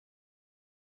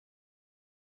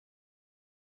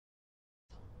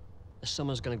the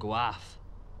summer's gonna go off.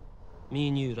 Me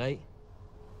and you, right?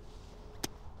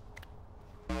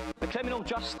 The Criminal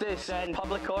Justice and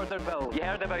Public Order Bill, you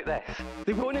heard about this?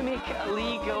 They want to make it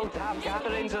illegal to have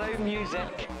gatherings around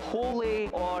music wholly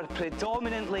or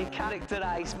predominantly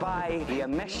characterised by the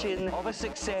emission of a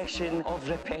succession of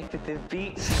repetitive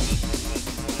beats.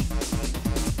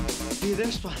 See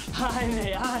this one? Aye,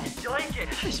 mate, aye. Do you like it?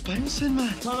 It's bouncing,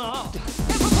 man. Turn it up.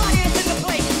 Everybody is in the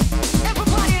place.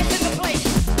 Everybody is in the place.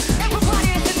 Everybody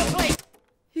is in the place.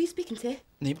 Who are you speaking to?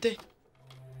 Nieuwste.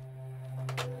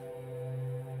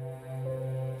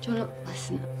 Do you want to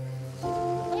listen?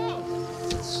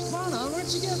 Mano, where'd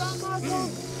you get that mad from?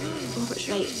 Robert's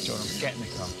right. John, get in the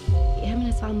car. Him and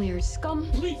his family are scum.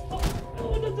 Please,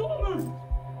 open the door, man.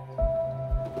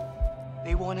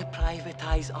 They want to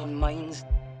privatise our minds.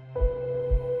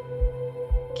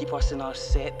 Keep us in our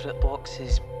separate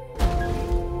boxes.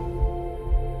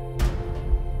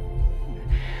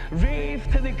 Rave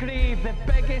to the grave, the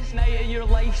biggest night of your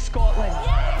life, Scotland.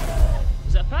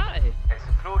 Is it a party? It's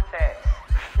a protest.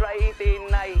 Friday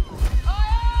night.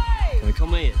 Can we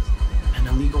come with you? An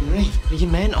illegal rave? Are you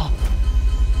mental?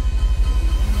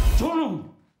 Donald!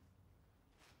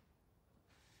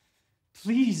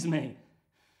 Please, mate.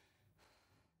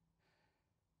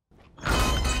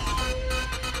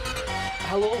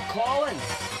 Hello, Colin.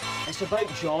 It's about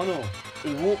Jono.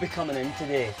 He won't be coming in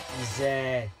today.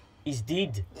 He's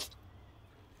dead.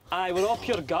 Aye, we're all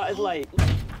pure gutted, like.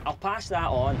 I'll pass that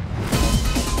on.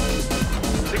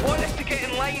 They want us to get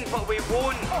in line, but we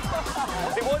won't.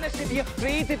 They want us to be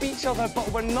afraid of each other, but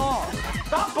we're not.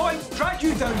 That boy dragged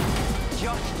you down.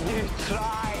 Just you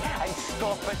try and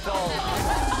stop us all.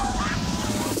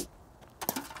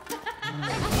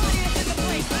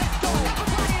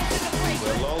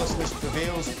 Where lawlessness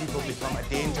prevails, people become a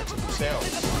danger to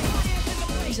themselves.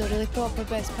 These are really proper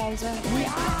best pals, eh?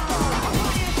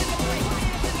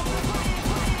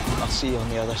 I'll see you on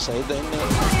the other side then, mate.